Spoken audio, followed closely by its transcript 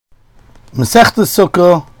Masechta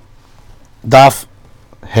Sukkah, Daf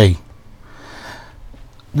Hey.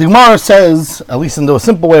 The Gemara says, at least in the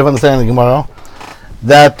simple way of understanding the Gemara,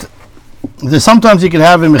 that there's sometimes you can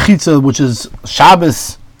have a mechitza which is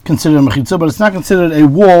Shabbos considered a mechitza, but it's not considered a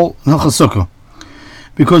wall in Hilchos Sukkah.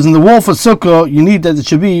 Because in the wall for Sukkah, you need that it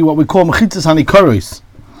should be what we call mechitzas hanikaros,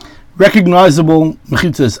 recognizable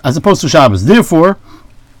mechitzas, as opposed to Shabbos. Therefore,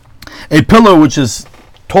 a pillar which is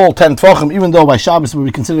tall 10 tvachim, even though by Shabbos would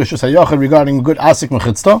be considered shus hayachid regarding good asik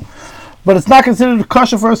mechitzta, but it's not considered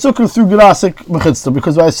kosher for a sukkah through good asik mechitzta,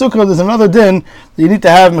 because by a sukkah there's another din that you need to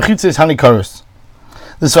have mechitzas hanikaros.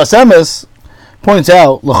 The Sfas Emes points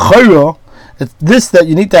out l'chayra, this that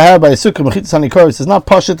you need to have by a sukkah mechitzas hanikaros is not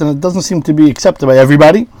pashut, and it doesn't seem to be accepted by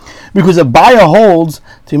everybody, because a buyer holds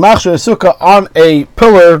to machshir a sukkah on a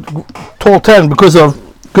pillar tall 10 because of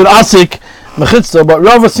good asik mechitzah, but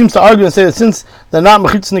Rava seems to argue and say that since they're not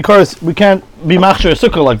mechitzah nikaros, we can't be machshir a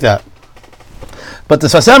sukkah like that. But the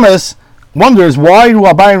Sfas Emes wonders, why do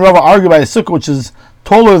Abai and Rava argue by a sukkah which is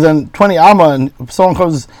taller than 20 amma, and if someone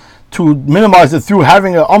comes to minimize it through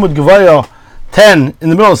having an amud gevaya 10 in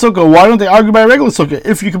the middle of the sukkah, why don't they argue by a regular sukkah?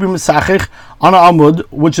 If you could be misachich on an amud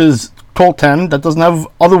which is tall 10 that doesn't have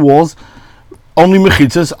other walls, only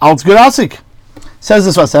mechitzas alt good asik. Says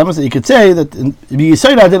this Sfas Emes that you could say that you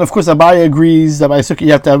say that, then of course Abai agrees that by a sukkah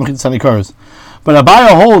you have to have mechitzas hanikaros. But Abai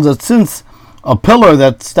holds that since a pillar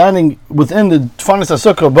that's standing within the tfanis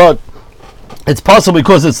sukkah, but it's possible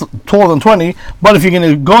because it's taller than 20, but if you're going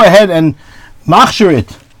to go ahead and machshir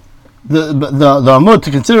it, the amud,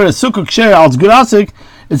 to consider it a sukkah ksher al good asik,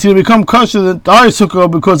 it's going to become kosher the entire sukkah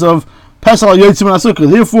because of pesach al yotzim and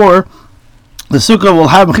sukkah. Therefore, the sukkah will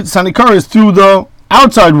have mechitzas hanikaros through the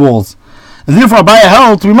outside walls. And therefore, Abai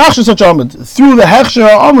held to be machshir such amud through the hechsher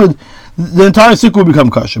amud, the entire sukkah will become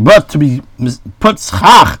kosher. But to be put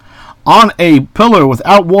schach on a pillar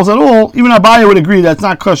without walls at all, even Abai would agree that it's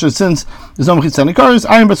not kosher since there's no mechitzas hanikaros.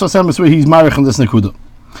 Ayin b'Sfas Emes where he's marich in this nekuda.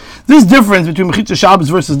 This difference between mechitzas Shabbos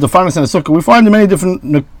versus the fanas and the sukkah we find in many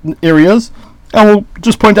different areas, and we'll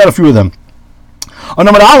just point out a few of them. On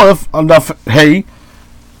Amud Aleph, on Daf Hey,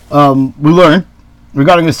 we learn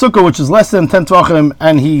regarding the sukkah which is less than 10 tvachim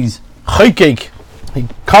and he's chaykeik, he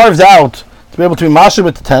carves out to be able to be mashir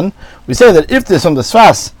with the 10. We say that if there's from the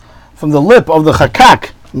sfas, from the lip of the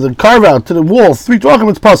chakak, the carve out to the wall 3 tvachim,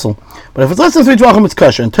 it's puzzle. But if it's less than 3 tvachim, it's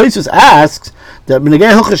kosher. And Tosfos asks that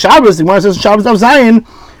b'negei Hilchos Shabbos, the Gemara says in Shabbos Daf Zayin,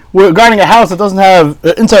 regarding a house that doesn't have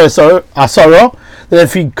inside asara, that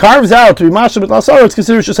if he carves out to be mashir with asara, it's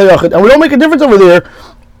considered shus hayachid. And we don't make a difference over there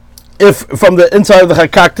if from the inside of the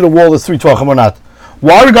chakak to the wall is 3 tvachim or not.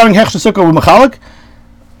 Why regarding hechsher sukkah with mechalik?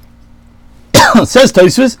 Says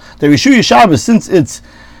Tosfos that Rishuyah Shabbos, since it's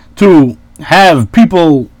to have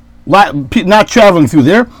people not traveling through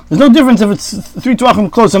there, there's no difference if it's 3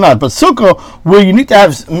 tvachim close or not. But sukkah, where you need to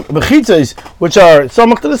have mechitzas which are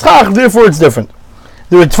samach to the schach, therefore it's different.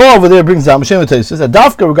 The Ritva over there brings down B'Shem Tosfos that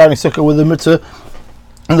dafka regarding sukkah with the mitzvah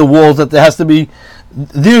and the walls, that there has to be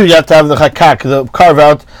there you have to have the chakak, the carve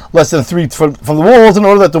out less than 3 from the walls, in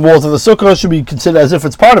order that the walls of the sukkah should be considered as if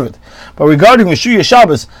it's part of it. But regarding Rishuyah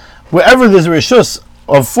Shabbos, wherever there's a rishus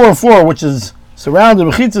of 4 and 4 which is surrounded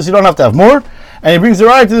with mechitzas, you don't have to have more. And he brings the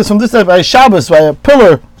right to this from this type by a Shabbos, by a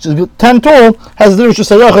pillar which is 10 tall, has the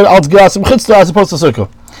rishus hayachid al gas mechitzah as opposed to sukkah.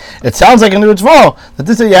 It sounds like in the Ritva that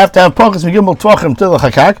this that you have to have pachas megimel tvachim to the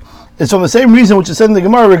chakak. It's from the same reason which is said in the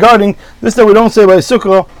Gemara regarding this that we don't say by a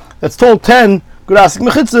sukkah that's tall 10 good asik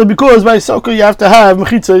mechitzah, because by sukkah you have to have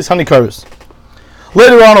mechitzas hanikaros.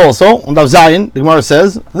 Later on also on Daf Zayin, the Gemara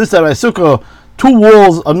says this that by sukkah 2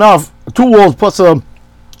 walls enough, 2 walls plus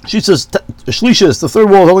she says shlishis, the 3rd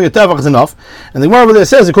wall is only a tefach is enough. And the Gemara over there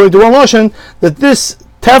says, according to one lashon, that this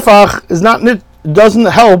tefach is not, doesn't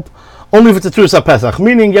help only if it's a Tzuras HaPesach,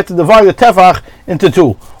 meaning you have to divide the tefach into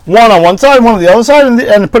 2, one on one side, one on the other side,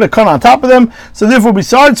 and put a kan on top of them. So therefore,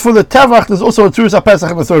 besides for the tefach, there's also a Tzuras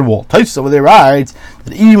HaPesach in the 3rd wall. Tosfos over there writes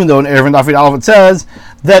that even though in Erevin Daf Aleph it says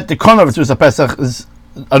that the kan of a Tzuras HaPesach is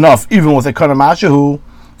enough, even with a kan of mashahu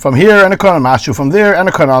from here and a kana mashu from there and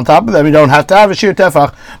a kana on top of them, you don't have to have a shir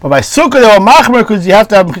tefach. But by sukkah they are machmer because you have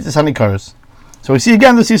to have mechitzas hanikaros. So we see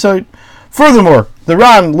again the seaside. Furthermore, the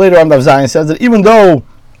Ran later on Daf Zayin says that even though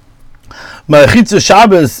mechitzas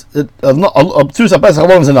Shabbos Tzuras HaPesach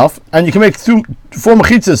alone is enough, and you can make 4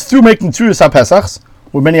 mechitzas through making Tzuras HaPesachs,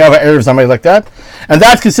 where many other Erevs are made like that, and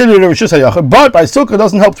that's considered a rishus hayachid. But by sukkah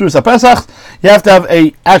doesn't help Tzuras HaPesach. You have to have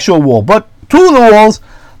a actual wall. But 2 of the walls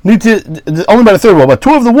need to, only by the 3rd wall, but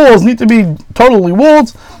 2 of the walls need to be totally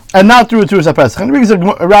walled and not through a Tzuras HaPesach. And he brings a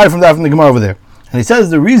ride from that from the Gemara over there. And he says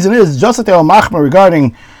the reason is just like they are machmer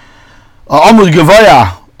regarding amud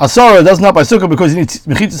gevaya Asara doesn't help by sukkah because you need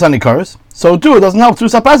mechitzas hanikaris. So too, it doesn't help through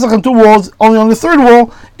sapesach on two walls, only on the third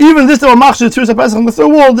wall. Even this little machshir through sapesach on the third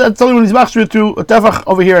wall, that's only when he's machshir to a tefach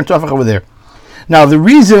over here and tefach over there. Now, the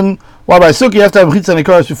reason why by sukkah you have to have mechitzas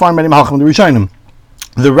hanikaris, we find many malachim the Rishonim.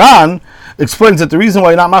 The Ran explains that the reason why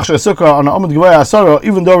you're not machshir sukkah on a Amud Gevaya Asara,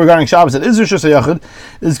 even though regarding Shabbos it is Rosh Hashanah,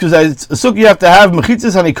 is because a sukkah you have to have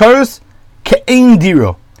mechitzas hanikaris ke'ein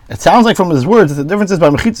diro. It sounds like from his words that the difference is by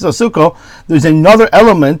mechitzas sukkah, there's another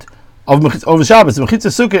element of Shabbos. The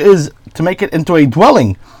mechitzas sukkah is to make it into a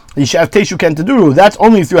dwelling. You should have teshu ken teduru. That's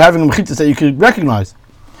only through having a mechitzas that you could recognize.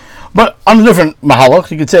 But on a different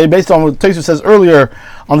mahalach, you could say, based on what Tosfos says earlier,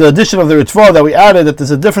 on the addition of the Ritva that we added, that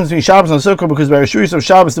there's a difference between Shabbos and Sukkah, because by Rishuyos of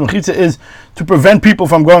Shabbos, the mechitzah is to prevent people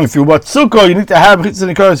from going through. But Sukkah, you need to have mechitzas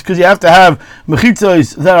and ikaros because you have to have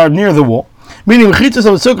mechitzas that are near the wall. Meaning mechitzas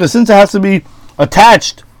of the Sukkah, since it has to be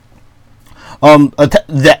attached,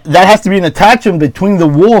 that has to be an attachment between the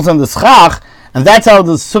walls and the schach, and that's how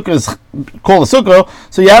the sukkah is called a sukkah.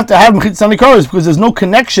 So you have to have mechitzas and ikaros because there's no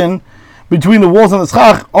connection between the walls and the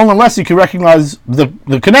schach, only unless you can recognize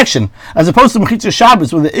the connection, as opposed to mechitzas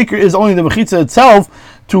Shabbos, where the ikr is only the mechitzah itself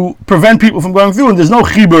to prevent people from going through, and there's no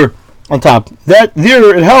chibur on top. That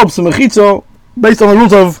there it helps the mechitzah based on the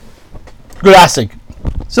rules of Gurasik.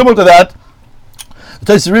 Similar to that,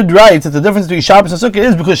 the Tosfos writes that the difference between Shabbos and Sukkah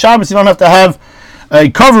is because Shabbos you don't have to have a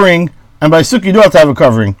covering, and by Sukkah you do have to have a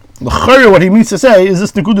covering. The Chayr, what he means to say is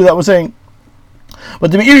this Nekuda that we're saying.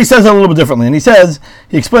 But the Meiri says that a little bit differently, and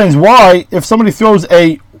he explains why if somebody throws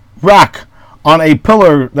a rack on a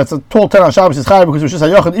pillar that's a tall tent on Shabbos is chayav because it's just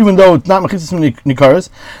hayachid, even though it's not mechitzas nikaros.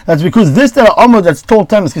 That's because this that amud that's tall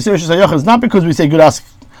tent is considered just hayachid. It's not because we say good ask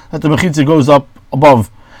that the mechitzah goes up above,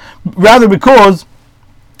 rather because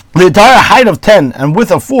the entire height of 10 and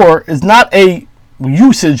width of 4 is not a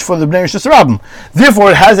usage for the Bnei Rosh Hashanah.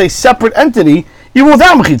 Therefore, it has a separate entity, even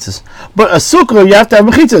without mechitzas. But a sukkah, you have to have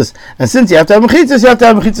mechitzas. And since you have to have mechitzas, you have to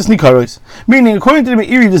have mechitzas nikaros. Meaning, according to the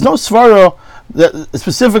Meiri, there's no svara that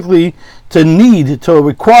specifically to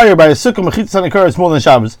require by a sukkah mechitzas nikaros more than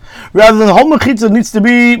Shabbos. Rather than the whole mechitzah needs to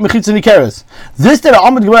be mechitzas nikaros. This that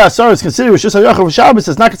Amud Gevaya Asara is considered Rosh Hashanah for Shabbos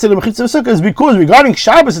is not considered mechitzas sukkah is because regarding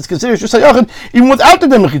Shabbos it's considered Rosh Hashanah even without the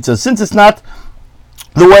mechitzas, since it's not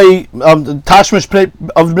the way Tashmish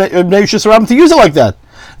of Bnei Rosh Hashanah to use it like that.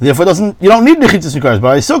 Therefore, you don't need mechitzas nikaros. But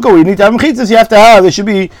by sukkah, you need to have mechitzas. You have to have. There should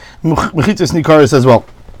be mechitzas nikaros as well.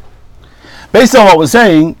 Based on what we're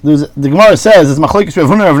saying, the Gemara says, "It's machlokes Rav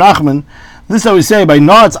Huna Rav Nachman." This is how we say by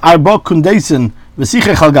Naatz Arba Kundesin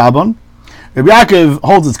V'Sichei Chalgabon. Rabbi Yaakov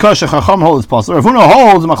holds its kasha, Chacham holds its pasal. Rav Huna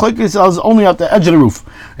holds machlokes is only at the edge of the roof.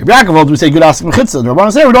 Rabbi Yaakov holds we say good asking mechitzah. The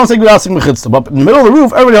Rabbanan say we don't say good asking mechitzah, but in the middle of the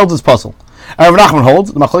roof everybody holds its pasal. And Rav Nachman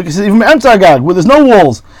holds the machlokes is even Emtzah Agag where there's no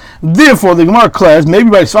walls. Therefore, the Gemara declares maybe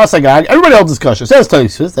by Sfas Agag everybody holds its kasha. It says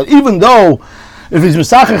Tosfos that even though if it's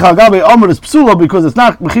Mesachech Hagabe Amr is Psula because it's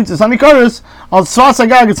not Mechitzas Hanikaris, on Sfas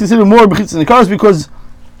Agag it's considered more Mechitzas Hanikaris because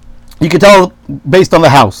you can tell based on the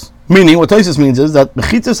house. Meaning, what Tosfos means is that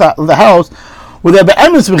Mechitzas of the house would have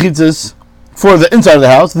Be'emes Mechitzas for the inside of the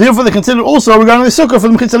house, therefore they consider also regarding the sukkah for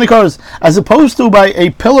the Mechitzas Hanikaris, as opposed to by a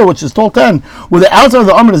pillar which is tall 10, where the outside of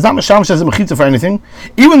the Amr is not Meshamash as a Mechitzah for anything,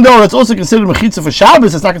 even though that's also considered Mechitzah for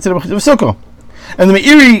Shabbos, it's not considered Mechitzah for sukkah. And the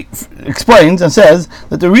Meiri explains and says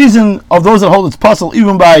that the reason of those that hold its puzzle,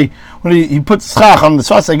 even by when he puts schach on the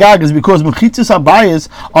Sfas Agag, is because mechitzas habayis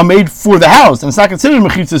are made for the house, and it's not considered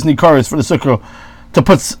mechitzas nikaris for the sukkah to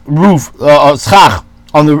put roof schach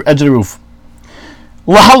on the edge of the roof.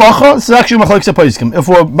 Lahalacha, this is actually machlokes poskim.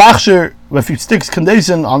 If he sticks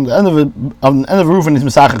condensin on the end of the roof and he's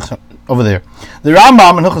mesachich over there, the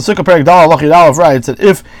Rambam in Hilchos Sukkah Perek Dal Halach Yud writes that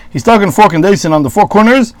if he's stuck in 4 condensin on the 4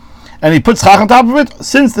 corners, and he puts schach on top of it,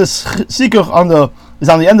 since the sikuch is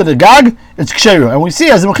on the end of the gag, it's ksheru. And we see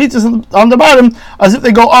as the mechitzas on the bottom, as if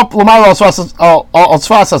they go up l'mala al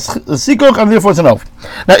tzfas sikuch, and therefore it's enough.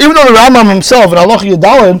 Now, even though the Rambam himself in Halach Yud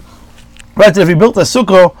Daled writes that if he built a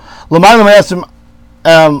sukkah l'mala ma'asim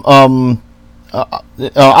and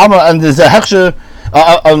there's a hechsher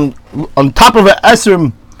on top of an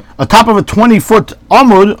esrim, on top of a 20-foot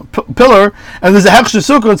amud pillar, and there's a hechsher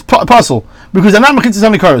sukkah, it's puzzle. Because they're not mechitzas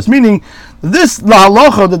hanikaris, meaning this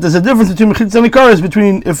lahalacha that there's a difference between mechitzas hanikaris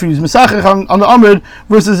between if he's mesachich on the amud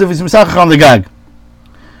versus if he's mesachich on the gag.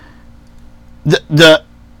 The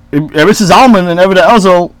Rabbi Zalman and Eved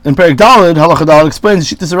Elzel in Perek Daled Halacha Daled explains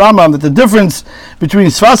Shittas Rambam that the difference between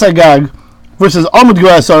Sfas Agag versus Amud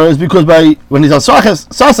Gevaya Asara is because when he's on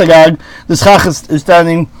Sfas Agag, the schach is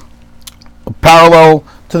standing parallel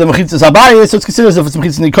to the mechitzas habayis, so it's considered as if it's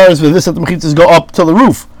mechitzas nikaris, but this that the mechitzas go up to the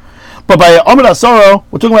roof. But by Amud Asara,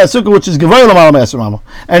 we're talking about a sukkah which is Gevay Lamal Me'asar Mama.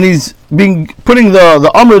 And he's putting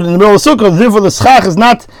the Amud in the middle of the sukkah, therefore the schach is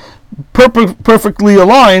not perfectly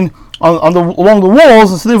aligned along the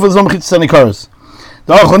walls, and so therefore there's no Mechitzas Nikaros.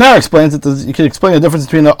 The Aruch LaNer explains that you can explain the difference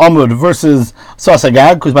between the Amud versus Sfas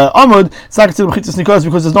Hagag, because by Amud, it's not considered Mechitzas Nikaros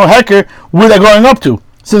because there's no heker where they're going up to.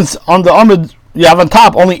 Since on the Amud, you have on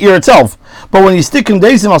top only ear itself. But when you stick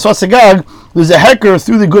Kandeisim on Sfas Hagag, there's a heker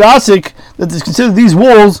through the Gud Asik that is considered these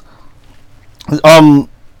walls, that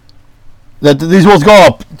these walls go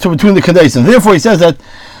up to between the Kandeisim. Therefore, he says that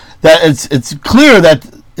it's clear that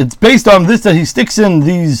it's based on this that he sticks in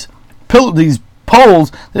these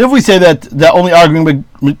poles. That if we say that they're only arguing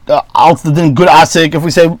out the din Gud Asik, if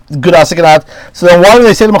we say Gud Asik and not, so then why do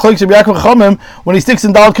they say the Machlokes Rabbi Yaakov Chachamim when he sticks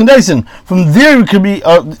in Daled Kandeisim? From there, you could be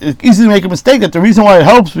easily make a mistake that the reason why it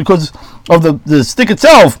helps because of the stick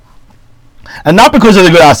itself, and not because of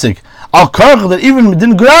the Gud Asik. Al Karch that even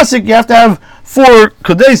within Gud Asik you have to have 4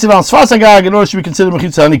 Kandeisim on Sfas Hagag in order to be considered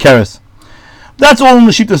Mechitzah Nikaros. That's all in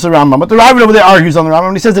the Shittas of Rambam. But the Ravid over there argues on the Rambam,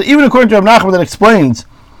 and he says that even according to Rav Nachman that explains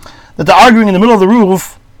that they're arguing in the middle of the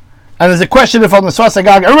roof, and there's a question if on the Sfas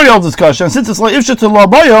Hagag everybody holds discussion, and since it's like Ifsha to La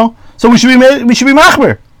Bayo, so we should be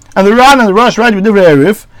machmer. And the Ran and the Rosh write with Divrei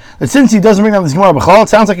Arif that since he doesn't bring down this Gemara B'chal, it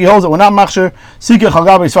sounds like he holds that we're not machmer Sikha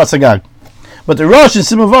Chagabi Sfas Hagag. But the Rosh in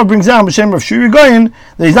Simon Vav brings down B'Shem Rav Shuri Goyin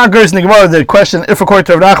that he's not gerus in the Gemara the question if according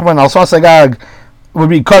to Rav Nachman al Sfas Hagag would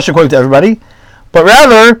be kosher according to everybody, but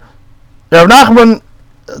rather Rav Nachman,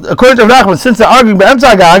 according to Rav Nachman, since they're arguing by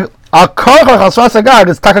Emtza Hagag, al Karch al Sfas Hagag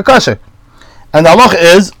is taka kosher, and the halacha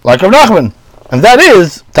is like Rav Nachman, and that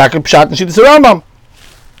is taka pshat and shittas Rambam.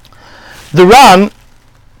 The Ran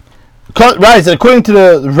writes that according to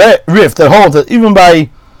the Rif that holds that even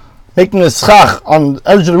by making a schach on the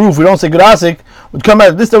edge of the roof, we don't say Gud Asik, would come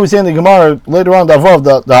out. This that we say in the Gemara later on, the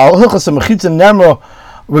halachas of Mechitza Nemra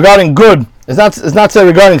regarding good is not said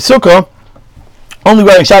regarding Sukkah, only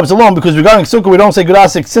regarding Shabbos alone, because regarding Sukkah we don't say Gud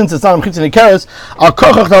Asik since it's not a Mechitza Nikaros. Al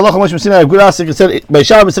Kochach the halacha Moshe Messina Gud Asik is said by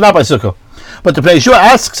Shabbos and not by Sukkah. But the Pnei Yeshua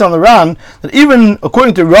asks on the Ran that even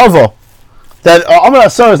according to Rava, that Amud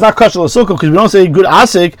Asar is not kosher l'sukkah because we don't say Gud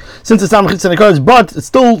Asik since it's not Mechitzah Nikaros, but it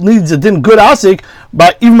still needs a din Gud Asik,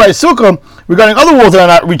 but even by sukkah regarding other walls that are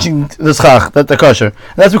not reaching the schach that they're kosher,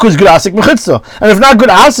 and that's because Gud Asik Mechitzah. And if not Gud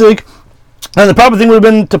Asik, then the proper thing would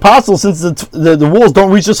have been to passel since the walls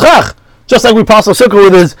don't reach the schach, just like we passel sukkah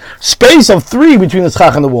where there's space of 3 between the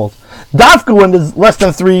schach and the walls. Dafka when there's less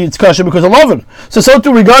than 3, it's kosher because of 11. So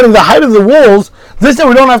too regarding the height of the walls, this that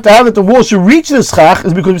we don't have to have that the walls should reach the schach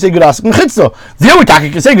is because we say Gud Asik Mechitzah. There we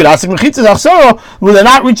can say Gud Asik Mechitzah Achsara, when they're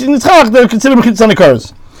not reaching the schach, they're considered Mechitzah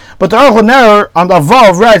Nikaros. But the Aruch LaNer on the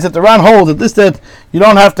Vav writes that the Ran holds that you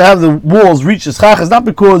don't have to have the walls reach the schach is not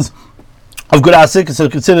because of Gud Asik, so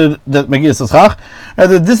considered that Megias the schach.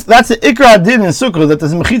 That's the Ikra din in Sukkah that the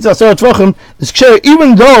Mechitzah Asara Tvachim is ksher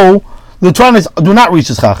even though the Tvanis do not reach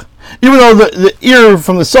the schach. Even though the ear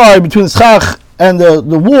from the side between the schach and the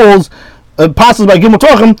walls passes by Gimel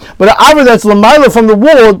Tvachim, but the aver that's Lamaila from the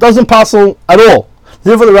wall doesn't passel at all.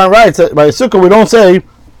 Therefore the Ran writes that by Sukkah we don't say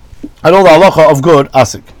at all the halacha of Gud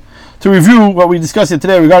Asik. To review what we discussed here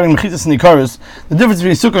today regarding Mechitzas Nikaros, the difference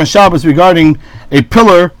between Sukkah and Shabbos regarding a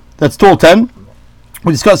pillar that's tall 10.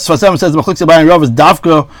 We discussed, Sfasem says the Machlokes Abaye and Rav is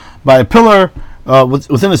dafka by a pillar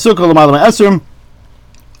within a Sukkah, L'malam Esrim.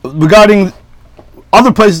 Regarding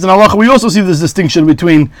other places in halacha, we also see this distinction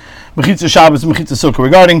between Mechitzah Shabbos and Mechitzah Sukkah.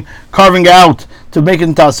 Regarding carving out to make it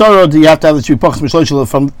into Asara, do you have to have the Shvi Pachas Mishloshel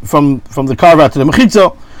from the carve out to the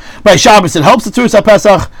Mechitzah? By Shabbos it helps the Tzuras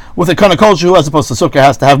HaPesach with a kind of culture who as opposed to Sukkah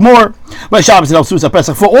has to have more. By Shabbos it helps Tzuras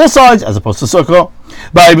HaPesach for all sides as opposed to Sukkah.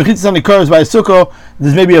 By Mechitzah Nikaros by Sukkah,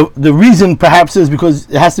 there's maybe the reason perhaps is because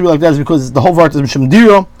it has to be like that is because the whole vart is Misham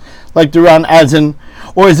Diro, like the Ran adds in,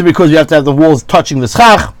 or is it because you have to have the walls touching the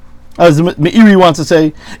schach, as the Meiri wants to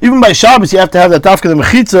say. Even by Shabbos you have to have that dafka the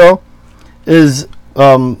Mechitzah is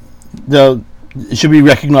it should be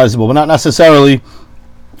recognizable, but not necessarily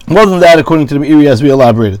more than that according to the Meiri as we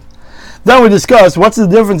elaborated. Then we discussed what's the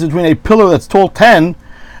difference between a pillar that's tall 10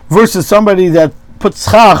 versus somebody that puts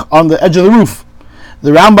schach on the edge of the roof.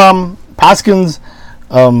 The Rambam, Paskins,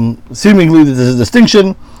 seemingly there's a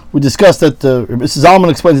distinction. We discussed that Mrs.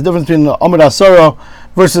 Zalman explains the difference between the Amud Asara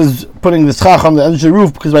versus putting the schach on the edge of the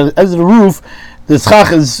roof, because by the edge of the roof, the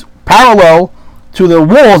schach is parallel to the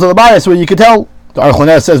walls of the bias, where you can tell. The Aruch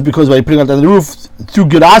LaNer says because by putting it on the roof, through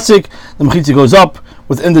Gud Asik, the Mechitzah goes up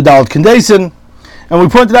within the Daled Kandeisim. And we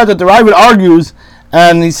pointed out that the Ravid argues,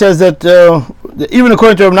 and he says that even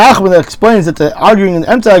according to Rav Nachman, that explains that the arguing in the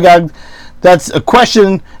Emtza Hagag, that's a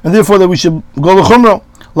question, and therefore that we should go to Chumrah.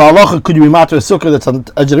 La halacha, could you be matter a sukkah that's on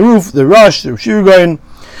the edge of the roof? The Rosh, the Shir Goyin,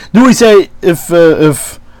 Do we say if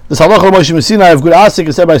this halacha of Moshe Messina of good asik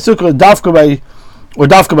is said by Sukkah,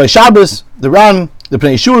 dafka by Shabbos? The Ran, the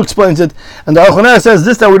Pnei Yeshua explains it, and the Aruch LaNer says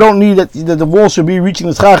this, that we don't need that the wall should be reaching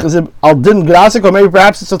the schach is al din grasik, or maybe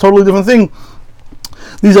perhaps it's a totally different thing.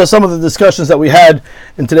 These are some of the discussions that we had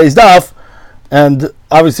in today's daf, and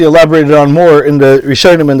obviously elaborated on more in the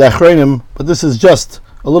Rishonim and the Achronim, but this is just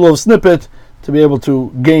a little snippet to be able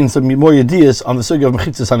to gain some more ideas on the sugya of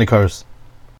Mechitzas Hanikaros.